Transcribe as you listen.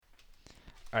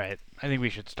All right, I think we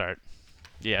should start.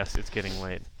 Yes, it's getting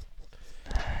late.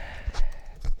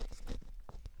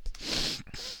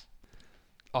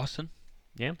 Austin,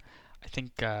 Yeah? I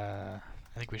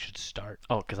think we should start.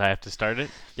 Oh, because I have to start it?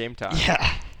 Game time.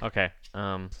 Yeah. Okay.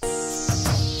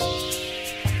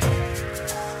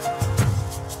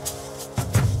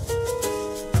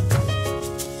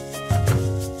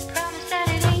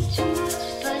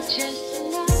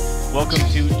 Welcome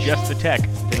to Just the Tech,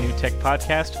 the new tech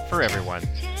podcast for everyone.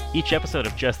 Each episode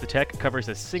of Just the Tech covers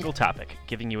a single topic,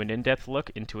 giving you an in-depth look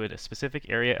into a specific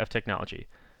area of technology.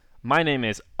 My name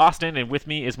is Austin, and with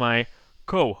me is my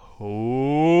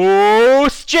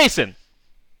co-host, Jason.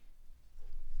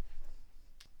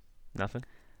 Nothing?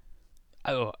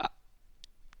 Oh,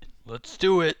 let's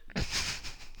do it.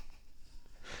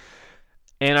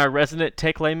 And our resident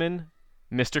tech layman,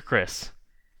 Mr. Chris.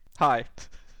 Hi.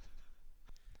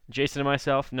 Jason and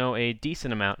myself know a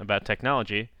decent amount about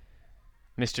technology.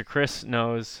 Mr. Chris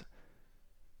knows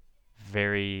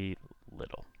very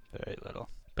little. Very little,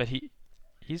 but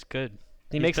he's good.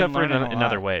 He He's makes been up for it learning a in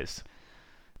other lot. ways.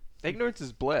 Ignorance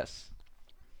is bliss.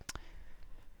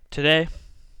 Today,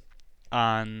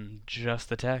 on Just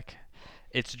the Tech,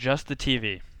 it's just the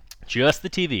TV. Just the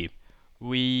TV.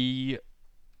 We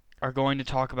are going to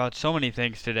talk about so many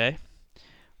things today.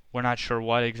 We're not sure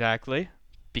what exactly,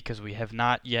 because we have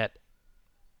not yet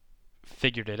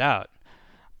figured it out.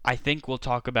 I think we'll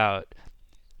talk about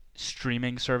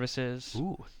streaming services.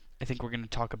 Ooh. I think we're going to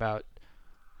talk about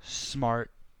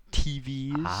smart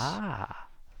TVs. Ah.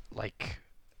 Like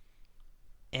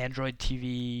Android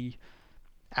TV,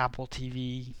 Apple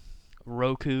TV,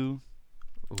 Roku.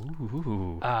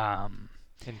 Ooh.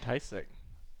 Enticing.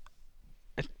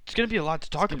 It's going to be a lot to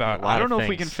talk gonna be a about. lot I don't of know if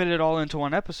we can things. fit it all into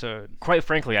one episode. Quite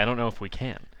frankly, I don't know if we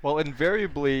can. Well,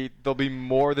 invariably, there'll be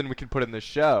more than we can put in the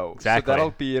show. Exactly. So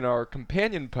that'll be in our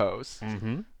companion post.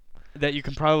 Mm-hmm. That you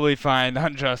can probably find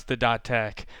on just the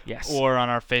 .tech Yes. or on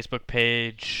our Facebook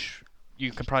page.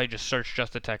 You can probably just search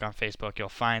Just the Tech on Facebook. You'll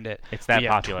find it. It's that we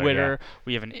popular, have Twitter. yeah.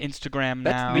 We have an Instagram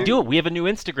That's now. We do. We have a new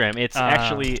Instagram. It's Uh,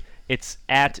 actually, it's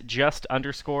at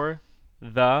just_the_tech.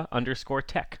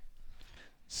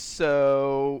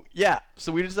 So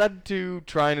we decided to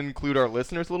try and include our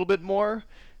listeners a little bit more.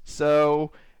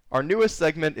 So our newest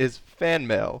segment is Fan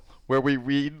Mail, where we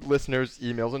read listeners'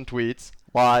 emails and tweets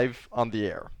live on the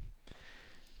air.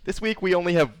 This week we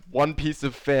only have one piece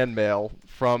of fan mail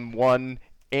from one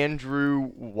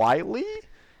Andrew Wiley.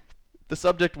 The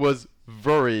subject was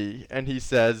Vurry, and he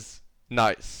says,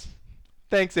 "Nice."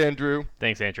 Thanks, Andrew.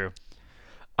 Thanks, Andrew.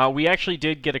 We actually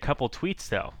did get a couple tweets,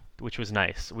 though, which was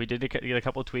nice. We did get a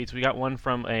couple tweets. We got one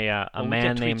from a Well, man we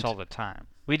get named... tweets all the time.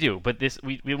 We do, but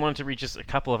we wanted to reach just a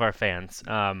couple of our fans.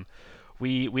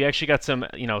 We actually got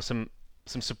some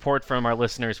support from our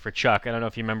listeners for Chuck. I don't know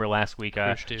if you remember last week.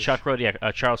 Chuck wrote,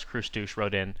 Charles Krustouche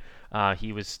wrote in.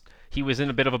 He was in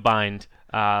a bit of a bind.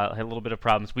 Had a little bit of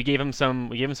problems. We gave him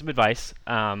some advice.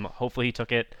 Hopefully he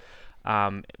took it.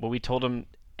 Well, we told him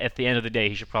at the end of the day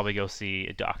he should probably go see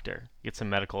a doctor, get some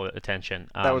medical attention.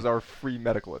 That was our free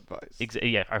medical advice.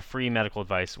 Yeah, our free medical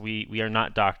advice. We are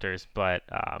not doctors, but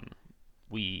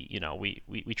we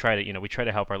try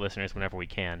to help our listeners whenever we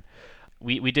can.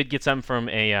 We did get some from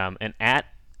an at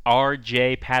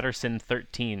RJ Patterson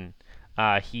 13.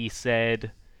 He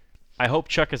said, "I hope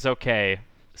Chuck is okay.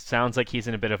 Sounds like he's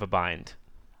in a bit of a bind."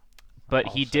 But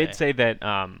he did say that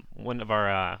one of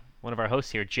our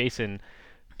hosts here, Jason,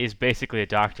 is basically a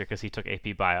doctor because he took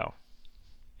AP Bio,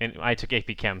 and I took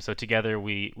AP Chem. So together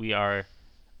we are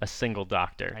a single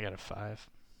doctor. I got a 5.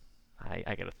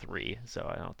 I got a 3,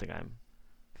 so I don't think I'm.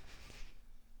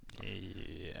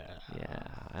 Yeah.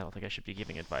 I don't think I should be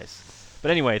giving advice.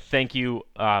 But anyway, thank you,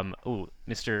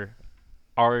 Mr.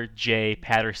 R.J.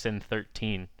 Patterson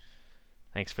 13.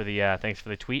 Thanks for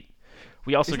the tweet.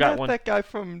 We also Isn't got that one. that guy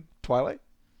from Twilight?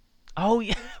 Oh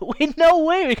yeah! Wait, no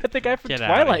way! We got the guy from Get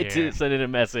outta Twilight here. to send in a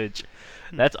message.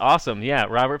 That's awesome. Yeah,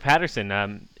 Robert Patterson.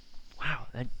 Wow,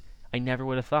 I never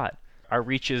would have thought. Our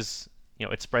reach is,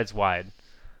 it spreads wide.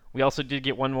 We also did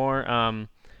get one more.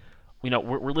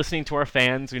 We're listening to our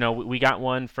fans. We got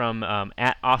one from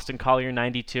at Austin Collier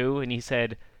 92, and he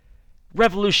said,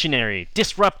 "Revolutionary,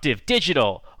 disruptive,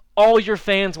 digital. All your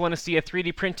fans want to see a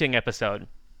 3D printing episode."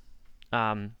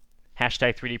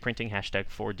 Hashtag 3D printing, hashtag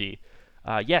 4D.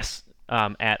 Yes,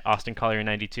 at Austin Collier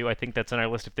 92. I think that's on our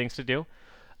list of things to do.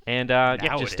 And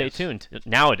just stay tuned.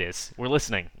 Now it is. We're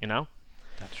listening.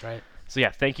 That's right. So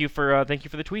yeah, thank you for the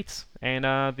tweets and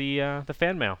the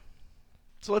fan mail.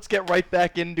 So let's get right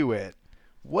back into it.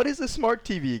 What is a smart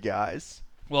TV, guys?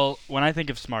 Well, when I think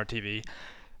of smart TV,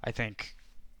 I think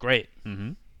great,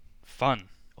 Mm-hmm. fun,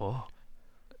 Oh.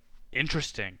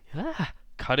 Interesting. Ah.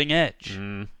 Cutting edge.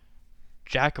 Mm,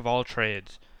 Jack of all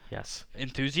trades. yes.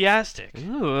 Enthusiastic.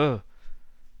 Ooh.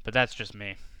 But that's just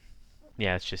me.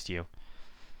 Yeah, it's just you.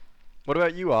 What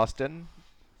about you, Austin?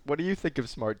 What do you think of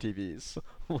smart TVs?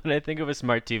 When I think of a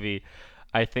smart TV,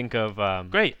 I think of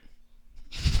Great.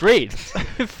 great,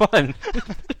 fun.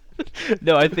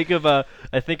 No, I think of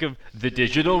the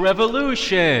digital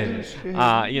revolution.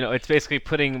 It's basically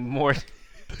putting more,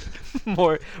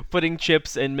 more putting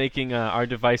chips and making our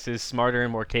devices smarter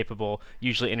and more capable,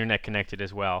 usually internet connected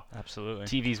as well. Absolutely.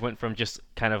 TVs went from just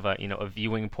kind of a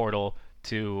viewing portal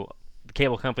to the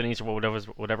cable companies or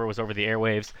whatever was over the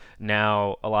airwaves.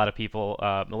 Now a lot of people,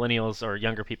 millennials or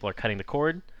younger people, are cutting the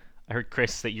cord. I heard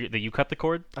Chris that you cut the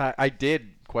cord. I did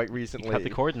quite You recently. cut the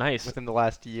cord, nice. Within the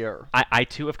last year. I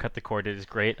too have cut the cord. It is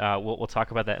great. We'll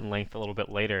talk about that in length a little bit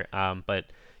later. But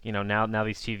now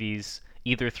these TVs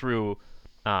either through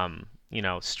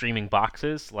streaming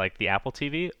boxes like the Apple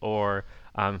TV or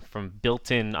from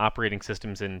built-in operating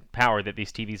systems and power that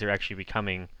these TVs are actually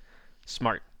becoming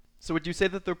smart. So would you say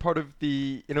that they're part of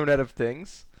the Internet of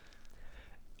Things?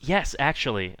 Yes,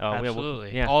 actually.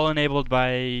 Absolutely. Yeah. All enabled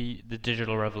by the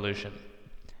digital revolution.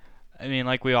 I mean,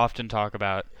 like we often talk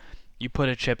about, you put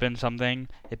a chip in something,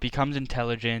 it becomes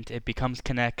intelligent, it becomes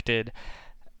connected.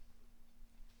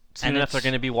 Soon and enough, it's they're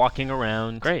going to be walking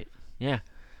around. great. Yeah.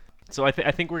 So I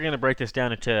think we're going to break this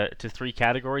down into three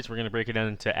categories. We're going to break it down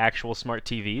into actual smart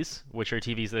TVs, which are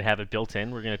TVs that have it built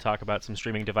in. We're going to talk about some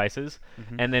streaming devices.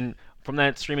 Mhm. And then from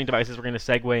that streaming devices, we're going to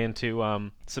segue into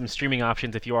some streaming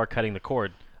options if you are cutting the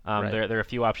cord. Right. There are a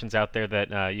few options out there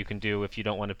that you can do if you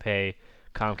don't want to pay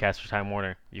Comcast or Time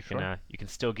Warner. You can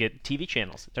still get TV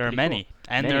channels. There are Pretty many, cool.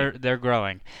 and Many. they're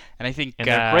growing. And I think And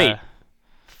they're great,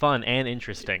 fun, and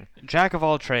interesting. Jack of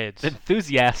all trades.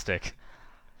 Enthusiastic.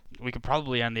 We could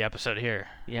probably end the episode here.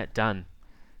 Yeah, done.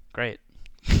 Great.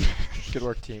 Good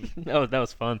work, team. No, that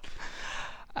was fun.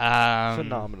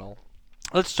 Phenomenal.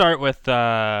 Let's start with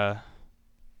smart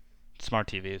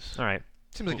TVs, All right.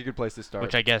 Seems like a good place to start.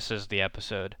 which I guess is the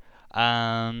episode.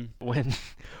 When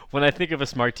I think of a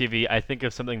smart TV, I think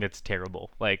of something that's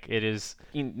terrible. Like it is,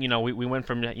 we went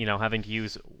from having to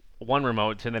use one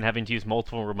remote to then having to use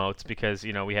multiple remotes because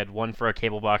we had one for our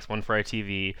cable box, one for our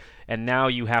TV, and now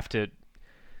you have to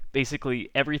basically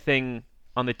everything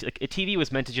on the a TV was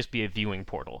meant to just be a viewing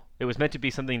portal. It was meant to be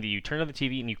something that you turn on the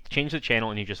TV and you change the channel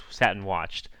and you just sat and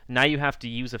watched. Now you have to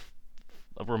use a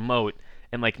remote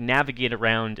and navigate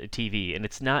around a TV, and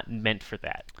it's not meant for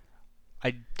that.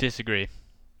 I disagree.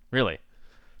 Really.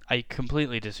 I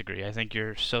completely disagree. I think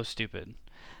you're so stupid.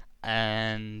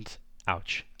 And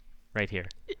Ouch. Right here.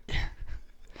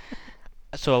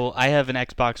 so I have an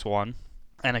Xbox One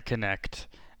and a Kinect,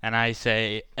 and I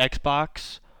say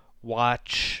Xbox,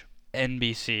 watch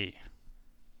NBC,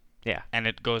 Yeah. and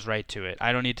it goes right to it.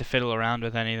 I don't need to fiddle around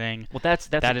with anything. Well, that's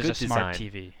That a is good a smart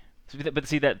design. TV. But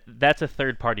see that's a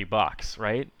third-party box,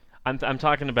 right? I'm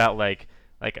talking about like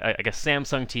a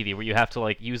Samsung TV where you have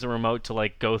to use a remote to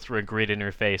go through a grid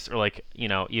interface, or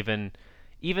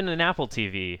even an Apple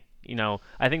TV.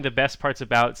 I think the best parts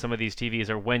about some of these TVs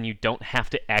are when you don't have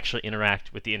to actually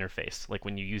interact with the interface, like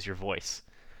when you use your voice.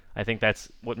 I think that's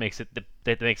what makes it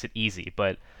that makes it easy.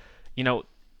 But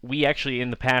we actually in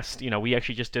the past, we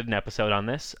actually just did an episode on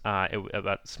this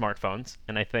about smartphones,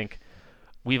 and I think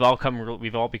we've all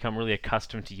become really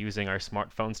accustomed to using our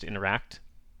smartphones to interact.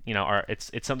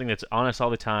 It's something that's on us all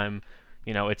the time.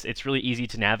 It's really easy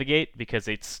to navigate because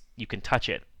you can touch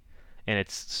it, and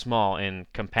it's small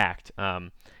and compact.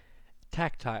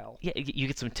 Tactile. Yeah, you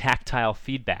get some tactile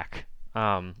feedback.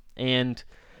 And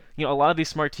a lot of these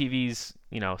smart TVs,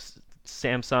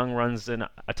 Samsung runs a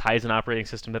Tizen operating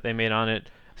system that they made on it.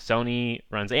 Sony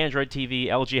runs Android TV.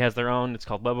 LG has their own. It's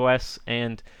called WebOS,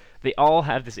 and they all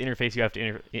have this interface you have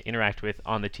to interact with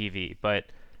on the TV. But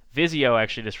Vizio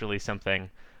actually just released something.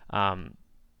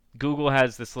 Google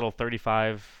has this little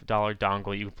 $35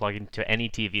 dongle you can plug into any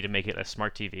TV to make it a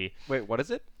smart TV. Wait, what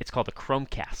is it? It's called a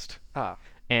Chromecast. Ah.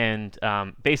 And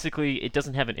basically, it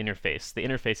doesn't have an interface. The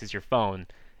interface is your phone,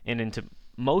 and into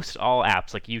most all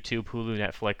apps like YouTube, Hulu,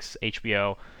 Netflix,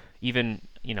 HBO, even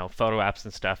photo apps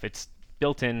and stuff, it's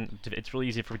built in. It's really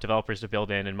easy for developers to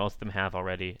build in, and most of them have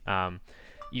already.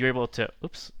 You're able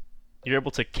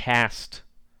to cast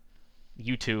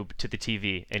YouTube to the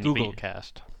TV and Google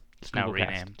Cast. It's now Google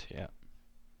Cast. renamed. Yeah.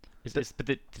 But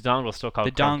the dongle is still called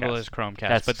The Chromecast. dongle is Chromecast,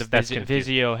 That's- but the that's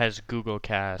confusing. Vizio has Google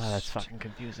Cast. Oh, that's fucking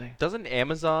confusing. Doesn't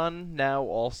Amazon now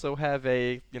also have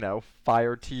a,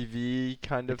 Fire TV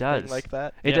kind It of does. thing like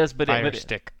that? It Yeah, does, but Fire it,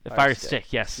 Stick. the Fire Fire Stick,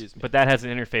 Stick, yes, excuse me. but that has an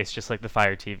interface just like the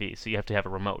Fire TV, so you have to have a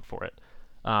remote for it.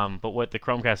 But what the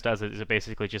Chromecast does is it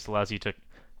basically just allows you to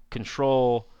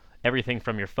control everything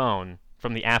from your phone,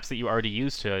 from the apps that you already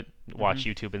use to watch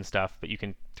Mhm. YouTube and stuff, but you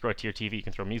can throw it to your TV, you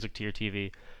can throw music to your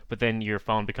TV, but then your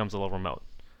phone becomes a little remote.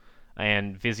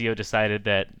 And Vizio decided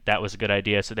that that was a good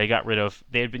idea, so they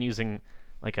had been using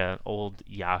like a old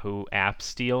Yahoo app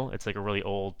Steel. It's like a really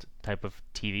old type of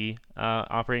TV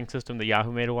operating system that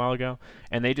Yahoo made a while ago,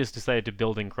 and they just decided to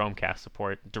build in Chromecast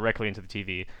support directly into the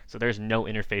TV. So there's no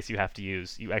interface you have to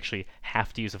use. You actually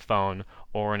have to use a phone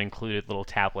or an included little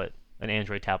tablet, an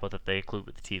Android tablet that they include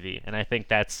with the TV. And I think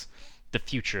that's the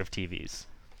future of TVs.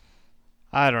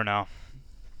 I don't know.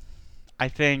 I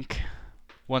think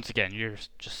once again you're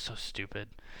just so stupid,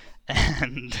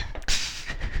 and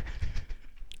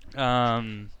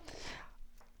um,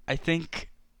 I think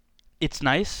it's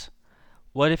nice.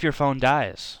 What if your phone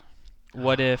dies?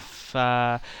 What if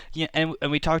yeah, and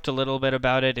we talked a little bit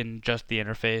about it in just the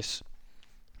interface.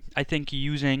 I think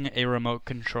using a remote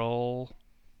control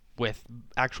with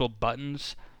actual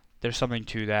buttons, there's something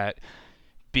to that.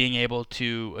 Being able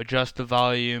to adjust the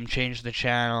volume, change the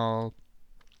channel,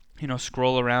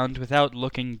 scroll around without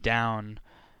looking down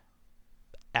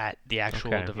at the actual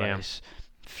Okay, yeah. device,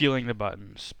 feeling the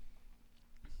buttons.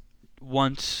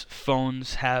 Once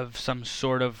phones have some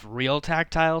sort of real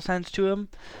tactile sense to them,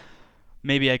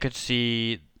 maybe I could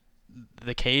see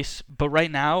the case. But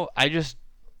right now, I just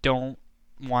don't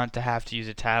want to have to use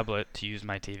a tablet to use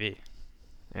my TV.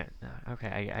 Yeah, okay,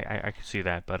 I can see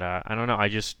that, but I don't know. I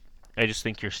just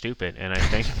think you're stupid, and I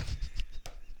think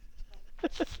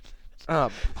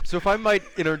Um, so if I might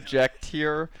interject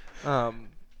here, I'm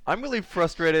really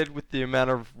frustrated with the amount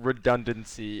of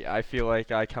redundancy I feel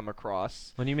like I come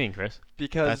across what do you mean, Chris? That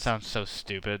because sounds so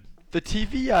stupid. the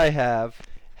TV I have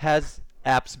has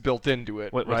apps built into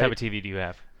it, What right? type of TV do you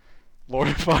have? Lord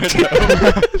if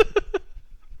I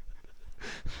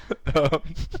know.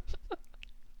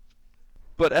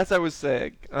 But as I was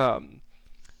saying,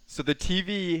 so the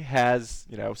TV has,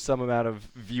 some amount of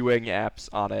viewing apps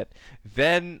on it.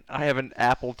 Then I have an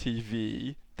Apple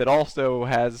TV that also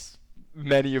has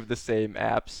many of the same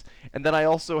apps. And then I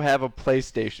also have a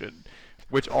PlayStation,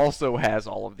 which also has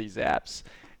all of these apps.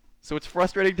 So it's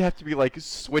frustrating to have to be like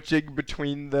switching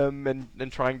between them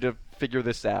and trying to figure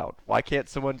this out. Why can't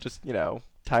someone just,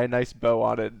 tie a nice bow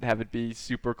on it and have it be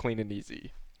super clean and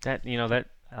easy? That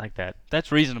I like that.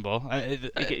 That's reasonable. Yeah,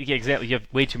 exactly. You have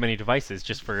way too many devices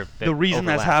just for that The reason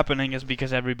that's overlap. happening is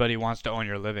because everybody wants to own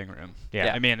your living room.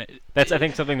 Yeah. I mean, That's I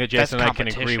think something that that's Jason and I can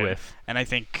agree competition. with. And I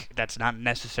think that's not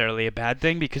necessarily a bad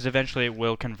thing because eventually it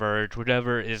will converge.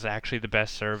 Whatever is actually the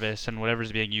best service and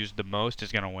whatever's being used the most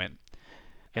is going to win.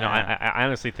 I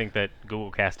honestly think that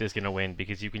Google Cast is going to win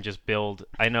because you can just build.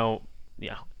 I know,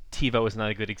 TiVo is not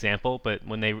a good example, but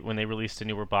when they released a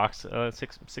newer box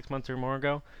 6 months or more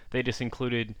ago, they just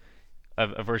included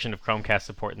a version of Chromecast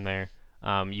support in there.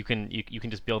 You can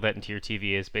just build that into your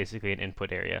TV as basically an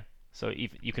input area. So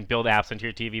you can build apps into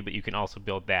your TV, but you can also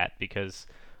build that because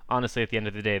honestly, at the end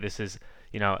of the day, this is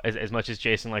as much as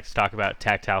Jason likes to talk about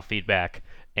tactile feedback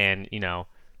and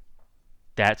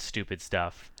that stupid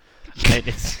stuff.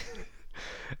 It's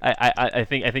I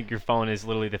think your phone is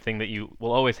literally the thing that you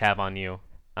will always have on you.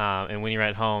 And when you're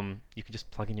at home, you can just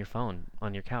plug in your phone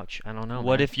on your couch. I don't know.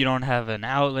 What man. if you don't have an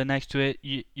outlet next to it?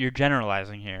 You're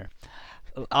generalizing here.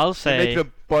 I'll You're say making a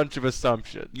bunch of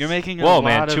assumptions. you're making a Whoa, lot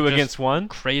man! of Two just against one.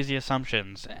 crazy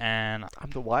assumptions, and I'm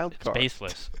the wild it's card.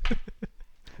 baseless.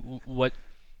 What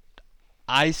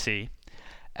I see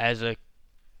as a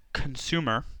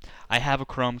consumer, I have a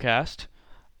Chromecast.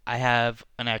 I have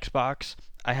an Xbox.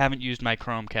 I haven't used my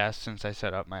Chromecast since I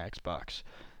set up my Xbox.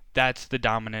 That's the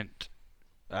dominant.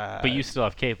 But you still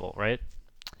have cable, right?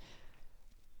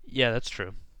 Yeah, that's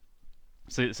true.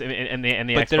 And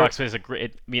the But there- Xbox is a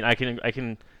great. I mean, I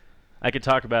can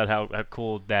talk about how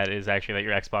cool that is actually that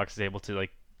your Xbox is able to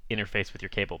like interface with your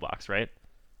cable box, right?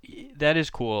 That is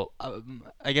cool.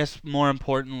 I guess more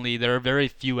importantly, there are very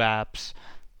few apps,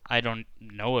 I don't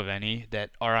know of any,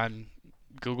 that are on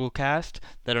Google Cast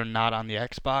that are not on the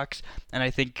Xbox. And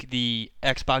I think the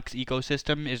Xbox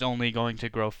ecosystem is only going to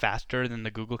grow faster than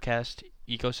the Google Cast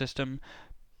ecosystem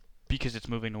because it's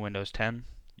moving to Windows 10.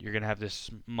 You're going to have this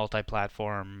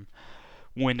multi-platform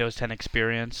Windows 10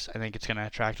 experience. I think it's going to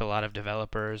attract a lot of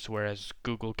developers, whereas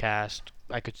Google Cast,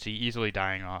 I could see easily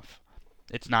dying off.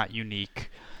 It's not unique.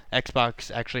 Xbox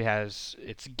actually has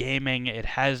its gaming, it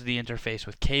has the interface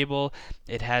with cable,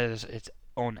 it has its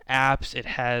own apps, it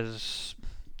has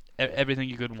everything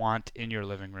you could want in your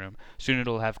living room. Soon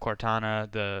it'll have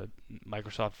Cortana, the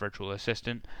Microsoft virtual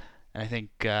assistant, and I think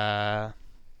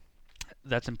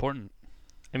that's important.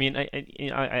 I mean,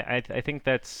 I think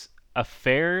that's a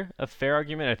fair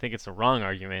argument. I think it's a wrong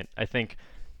argument. I think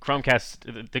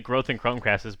Chromecast, the growth in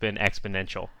Chromecast has been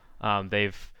exponential.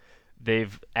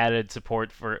 They've added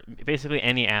support for basically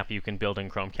any app you can build in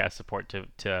Chromecast support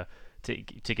to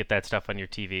get that stuff on your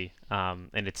TV.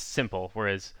 And it's simple,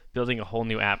 whereas building a whole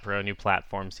new app for a new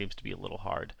platform seems to be a little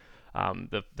hard.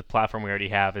 The platform we already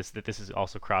have is that this is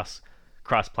also cross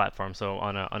platform. So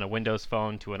on a Windows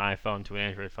phone to an iPhone to an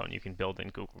Android phone, you can build in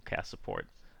Google Cast support.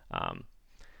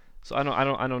 So I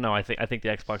don't know. I think the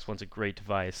Xbox One's a great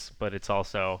device, but it's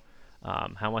also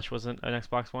how much was an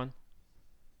Xbox One?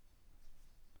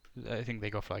 I think they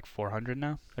go for like 400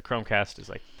 now. A Chromecast is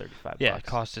like 35 Yeah, bucks.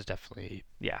 cost is definitely.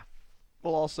 Yeah.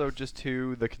 Well, also just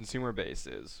who the consumer base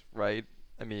is, right?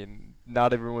 I mean,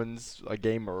 not everyone's a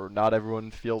gamer. Not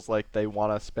everyone feels like they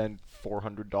want to spend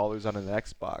 $400 on an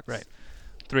Xbox. Right.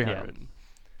 300.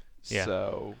 Yeah.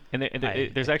 So, And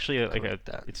there's actually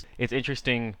it's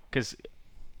interesting because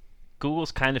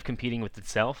Google's kind of competing with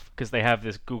itself because they have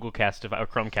this Google Cast or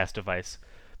Chromecast device,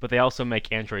 but they also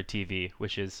make Android TV,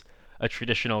 which is a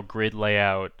traditional grid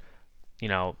layout. It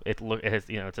has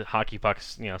it's a hockey puck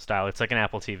style. It's like an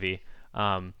Apple TV.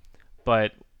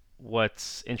 But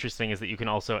what's interesting is that you can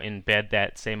also embed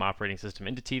that same operating system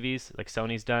into TVs, like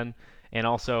Sony's done, and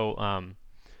also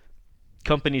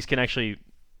companies can actually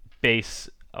base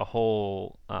a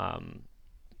whole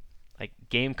like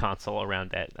game console around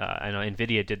that. I know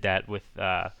Nvidia did that with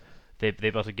they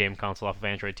built a game console off of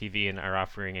Android TV and are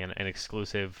offering an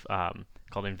exclusive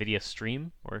called Nvidia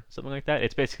Stream or something like that.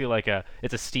 It's basically like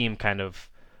it's a Steam kind of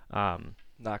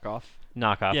knockoff.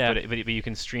 Yeah. but you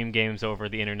can stream games over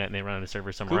the internet and they run on a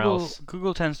server somewhere else.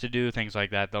 Google tends to do things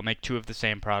like that. They'll make two of the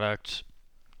same products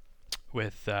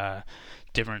with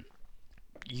different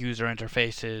user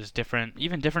interfaces,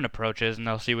 even different approaches, and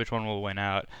they'll see which one will win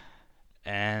out.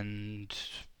 And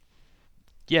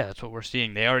yeah, that's what we're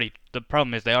seeing. The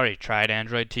problem is they already tried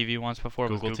Android TV once before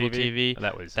with Google TV.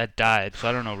 That died. So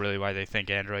I don't know really why they think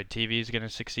Android TV is going to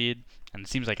succeed, and it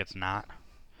seems like it's not.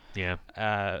 Yeah.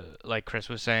 Like Chris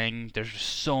was saying, there's just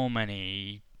so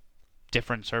many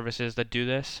different services that do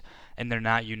this, and they're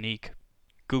not unique.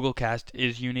 Google Cast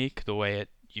is unique, the way it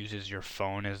uses your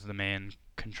phone as the main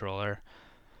controller.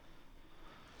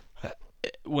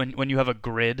 When you have a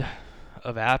grid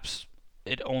of apps,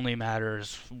 it only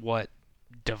matters what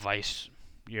device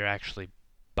you're actually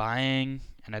buying,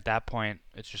 and at that point,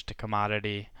 it's just a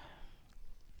commodity.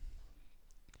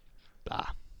 Blah.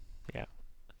 Yeah.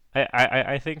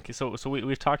 I think so. So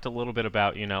we've talked a little bit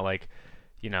about I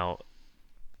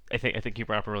think you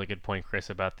brought up a really good point, Chris,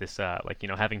 about this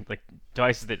having like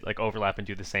devices that like overlap and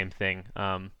do the same thing.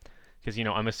 Because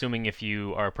I'm assuming if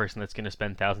you are a person that's going to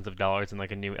spend thousands of dollars in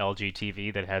like a new LG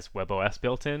TV that has WebOS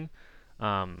built in,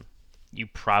 you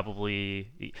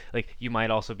probably you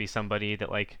might also be somebody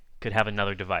that like could have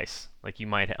another device. Like you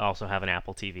might also have an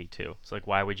Apple TV too. So like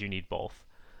why would you need both?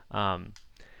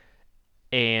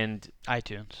 And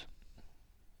iTunes.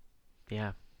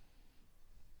 Yeah,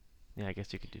 I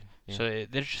guess you could do. Yeah. So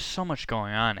there's just so much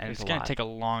going on, and it's going to take a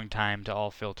long time to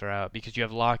all filter out because you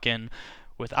have lock-in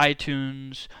with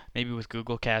iTunes, maybe with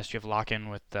Google Cast, you have lock-in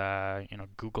with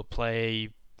Google Play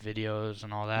videos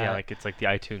and all that. Yeah, like it's like the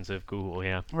iTunes of Google.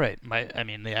 Yeah. Right. The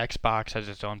Xbox has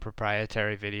its own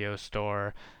proprietary video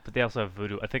store, but they also have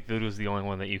Vudu. I think Vudu is the only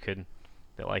one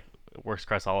that works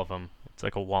across all of them. It's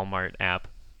like a Walmart app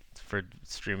for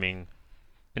streaming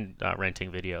and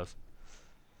renting videos.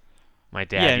 My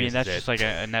dad. Yeah, I mean that's just like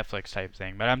a Netflix type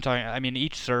thing. But I'm talking.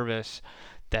 Each service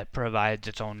that provides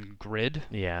its own grid.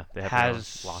 Yeah, they have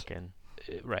has their own lock-in.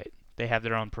 Right. They have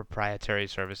their own proprietary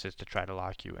services to try to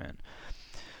lock you in.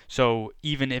 So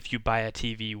even if you buy a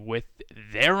TV with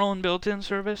their own built-in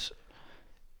service,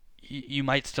 you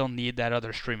might still need that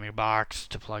other streaming box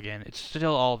to plug in. It's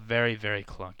still all very, very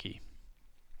clunky.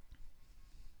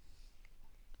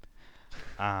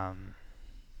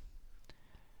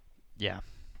 Yeah.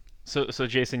 So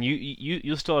Jason,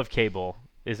 you still have cable.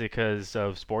 Is it because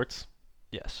of sports?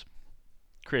 Yes.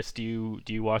 Chris, do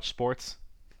you watch sports?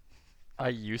 I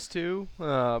used to,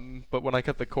 but when I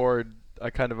cut the cord, I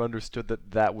kind of understood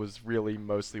that was really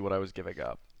mostly what I was giving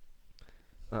up.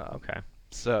 Okay.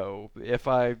 So if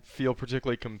I feel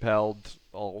particularly compelled,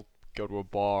 I'll go to a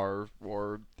bar,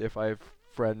 or if I have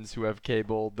friends who have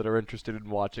cable that are interested in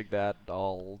watching that,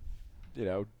 I'll,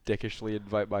 dickishly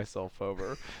invite myself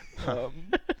over.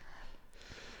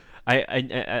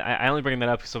 I only bring that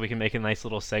up so we can make a nice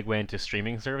little segue into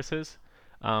streaming services,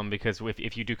 because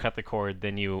if you do cut the cord,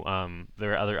 then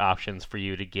there are other options for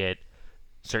you to get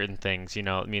certain things.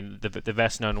 The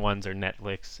best known ones are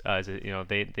Netflix.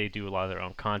 They do a lot of their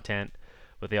own content,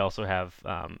 but they also have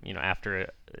after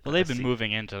Well, they've been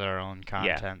moving into their own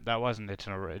Yeah. content. That wasn't its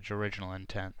original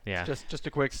intent. Yeah. Just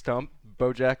a quick stump.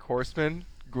 BoJack Horseman,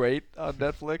 great on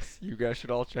Netflix. You guys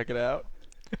should all check it out.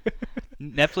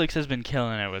 Netflix has been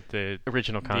killing it with the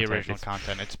Original content. original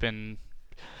content. It's been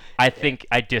I think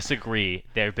I disagree.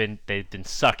 They've been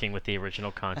sucking with the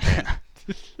original content.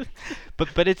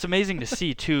 but it's amazing to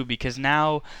see too, because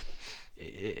now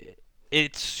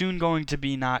it's soon going to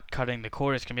be not cutting the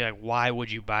cord. It's going to be like, why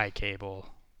would you buy cable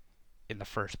in the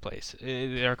first place?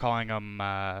 They're calling them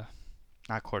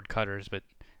not cord cutters, but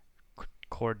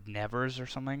cord nevers or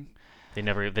something. They've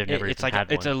never It's even like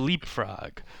had it's one. a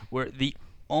leapfrog where the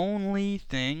only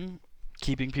thing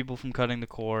keeping people from cutting the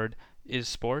cord is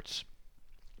sports.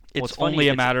 Well, It's it's funny- only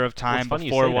a it's- matter of well, it's time funny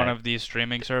you before say one that. of these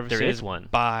streaming services one.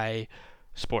 buy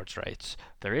sports rights.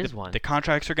 There is one. The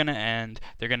contracts are going to end.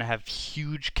 They're going to have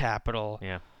huge capital,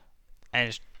 Yeah. and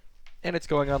it's And it's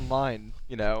going online,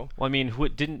 you know. Well, I mean,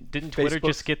 didn't Twitter Facebook's-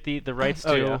 just get the rights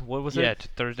Oh, to yeah. what was yeah, it? to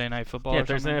Thursday Night Football. Yeah, or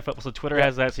Thursday something. Night Football. So Twitter Yeah.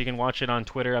 has that, so you can watch it on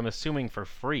Twitter. I'm assuming for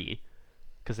free,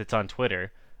 because it's on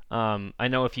Twitter. I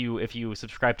know if you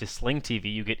subscribe to Sling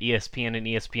TV, you get ESPN and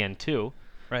ESPN2,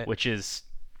 Right. which is,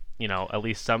 at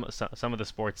least some of the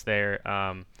sports there.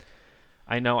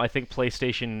 I think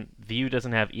PlayStation View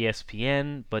doesn't have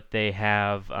ESPN, but they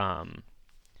have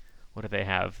what do they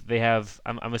have? They have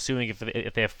I'm assuming if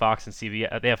they have Fox and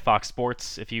CBS, they have Fox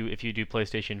Sports if you do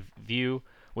PlayStation View,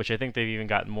 which I think they've even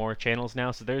got more channels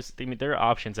now. So there are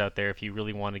options out there if you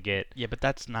really want to get. Yeah, but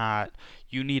that's not.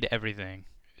 You need everything.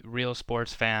 Real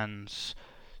sports fans,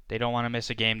 they don't want to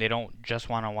miss a game. They don't just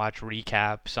want to watch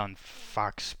recaps on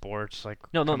Fox Sports. Like,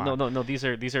 No. come on. These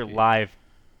are live,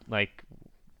 like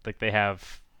they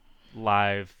have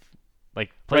live,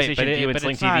 like Right, PlayStation but View and but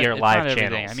Sling it's TV not, are it's live not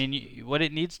everything. channels. I mean, what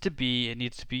it needs to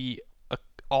be a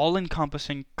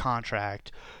all-encompassing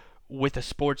contract with a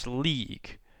sports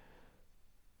league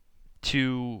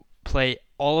to play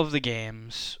all of the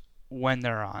games when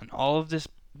they're on. All of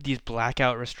these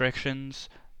blackout restrictions,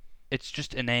 it's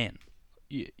just inane.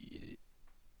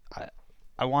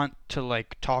 I want to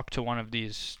like talk to one of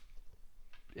these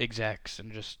execs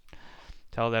and just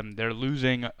tell them they're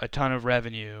losing a ton of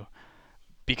revenue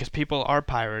because people are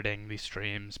pirating these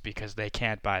streams because they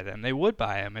can't buy them. They would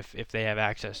buy them if they have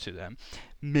access to them.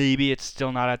 Maybe it's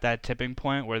still not at that tipping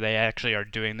point where they actually are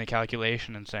doing the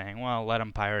calculation and saying, well, let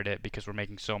them pirate it because we're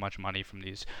making so much money from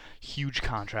these huge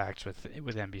contracts with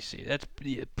NBC. That's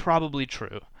probably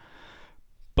true.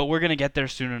 But we're going to get there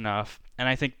soon enough, and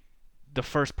I think the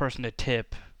first person to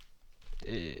tip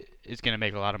is going to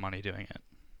make a lot of money doing it.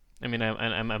 I mean,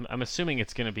 I'm assuming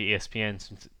it's going to be ESPN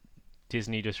since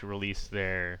Disney just released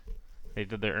they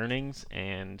did their earnings,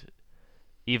 and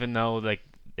even though like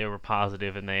they were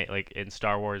positive and and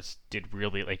Star Wars did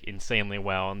really like insanely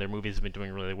well and their movies have been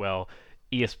doing really well,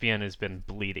 ESPN has been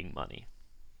bleeding money,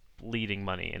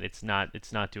 and it's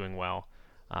not doing well.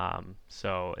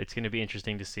 So it's going to be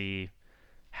interesting to see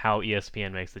how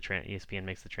ESPN makes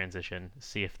the transition.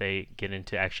 See if they get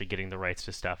into actually getting the rights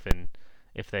to stuff, and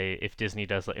if Disney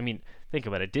does. I mean, think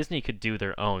about it. Disney could do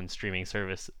their own streaming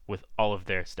service with all of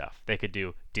their stuff. They could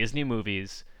do Disney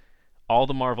movies, all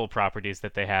the Marvel properties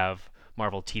that they have,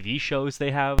 Marvel TV shows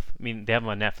they have. I mean, they have them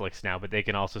on Netflix now, but they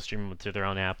can also stream them through their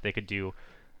own app. They could do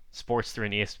sports through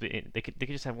an ESPN. They could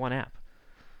just have one app.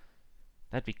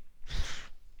 That'd be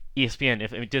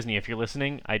ESPN. Disney, if you're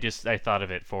listening, I thought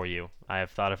of it for you. I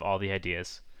have thought of all the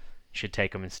ideas. You should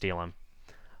take them and steal them.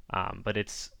 But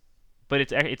it's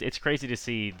crazy to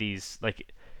see these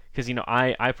because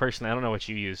I personally I don't know what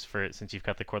you use for since you've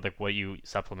cut the cord, like what you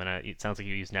supplement. It sounds like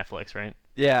you use Netflix, right?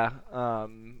 Yeah,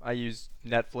 I use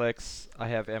Netflix. I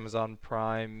have Amazon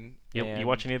Prime. You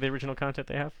watch any of the original content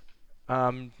they have?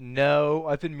 No,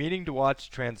 I've been meaning to watch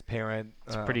Transparent.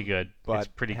 It's pretty good. But It's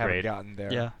pretty haven't great. gotten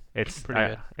there. Yeah, It's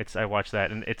pretty good. I watched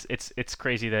that, and it's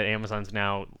crazy that Amazon's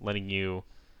now letting you,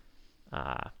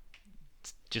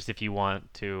 just if you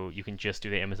want to, you can just do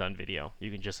the Amazon Video.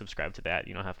 You can just subscribe to that.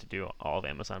 You don't have to do all of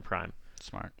Amazon Prime.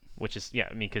 Smart. Which is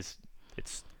because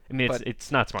it's But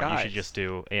it's not smart. guys- You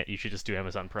should just do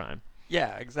Amazon Prime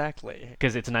Yeah, exactly.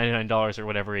 because it's $99 or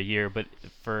whatever a year. But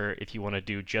if you want to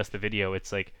do just the video,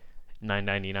 it's like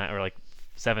 $9.99 or like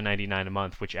 $7.99 a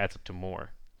month, which adds up to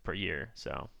more per year.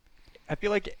 So I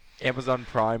feel like Amazon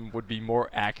Prime would be more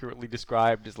accurately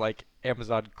described as like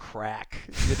Amazon crack,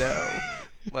 you know?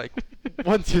 Like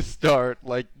once you start,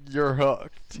 like you're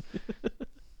hooked.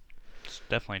 It's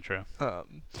definitely true.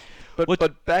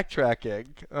 But backtracking.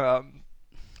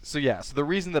 So the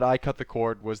reason that I cut the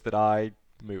cord was that I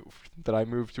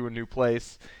moved to a new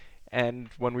place, and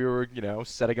when we were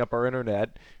setting up our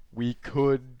internet, we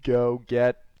could go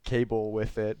get cable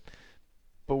with it.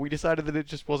 But we decided that it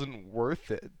just wasn't worth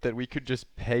it, that we could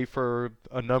just pay for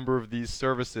a number of these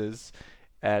services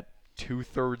at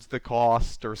 2/3 the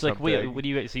cost or It's like, something. wait, what do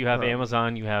you? So you have Um,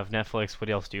 Amazon, you have Netflix. What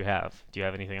else do you have? Do you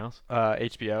have anything else?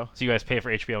 HBO. So you guys pay for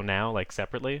HBO Now, like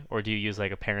separately, or do you use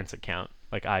like a parent's account,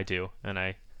 like I do, and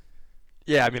I?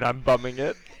 Yeah, I mean, I'm bumming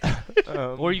it.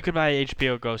 Or you could buy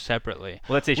HBO Go separately.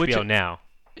 Well, that's HBO Now.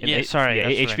 And Yeah, sorry, Yeah,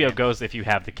 that's what I HBO mean. goes if you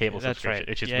have the cable That's subscription. right.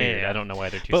 It's just Yeah, weird. yeah. I don't know why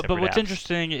they're two But separate what's apps.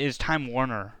 interesting is Time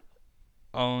Warner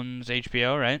owns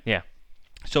HBO, right? Yeah.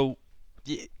 So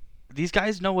these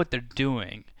guys know what they're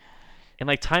doing. And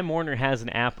like Time Warner has an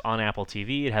app on Apple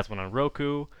TV. It has one on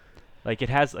Roku. Like it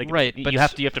has like Right, but you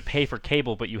have to pay for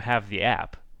cable, but you have the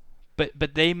app. But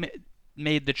they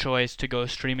made the choice to go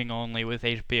streaming only with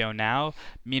HBO Now.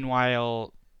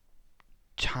 Meanwhile,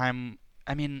 I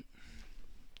mean,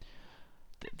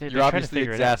 They're You're trying to obviously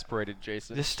figure it out. exasperated,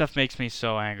 Jason. this stuff makes me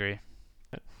so angry.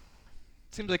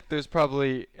 Seems like there's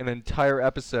probably an entire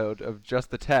episode of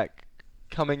Just the Tech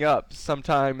coming up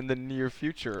sometime in the near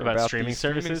future About streaming these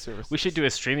services? services. We should do a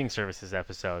streaming services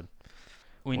episode.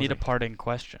 We need a parting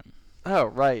question. Oh,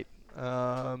 right.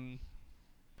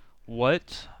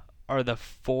 What are the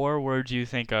 4 words you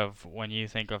think of when you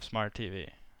think of smart TV?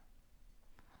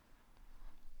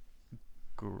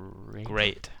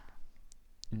 Great.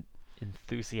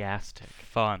 Enthusiastic.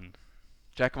 Fun.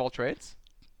 Jack of all trades?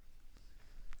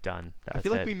 Done. That's I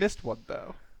feel like it. we missed one,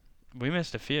 though. We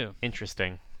missed a few.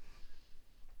 Interesting.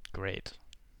 Great.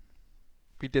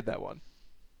 We did that one.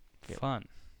 Yep. Fun.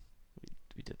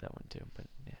 We did that one too, but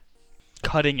yeah.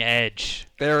 Cutting edge.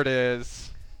 There it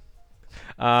is.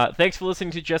 Thanks for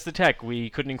listening to Just the Tech. We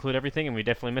couldn't include everything, and we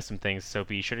definitely missed some things, so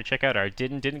be sure to check out our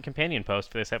Didn't companion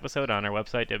post for this episode on our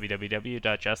website,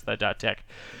 www.justthe.tech.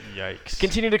 Yikes.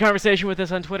 Continue the conversation with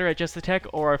us on Twitter at Just the Tech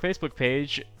or our Facebook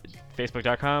page,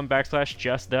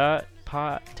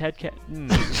 facebook.com/justthe.tedcat.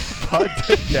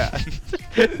 Podcast.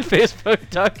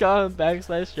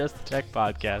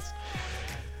 Facebook.com/justthetechpodcast.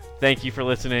 Thank you for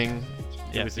listening.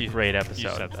 It was a great episode. You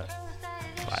said that.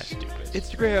 Bye. Stupid.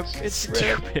 Instagram.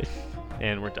 Stupid.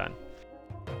 And we're done.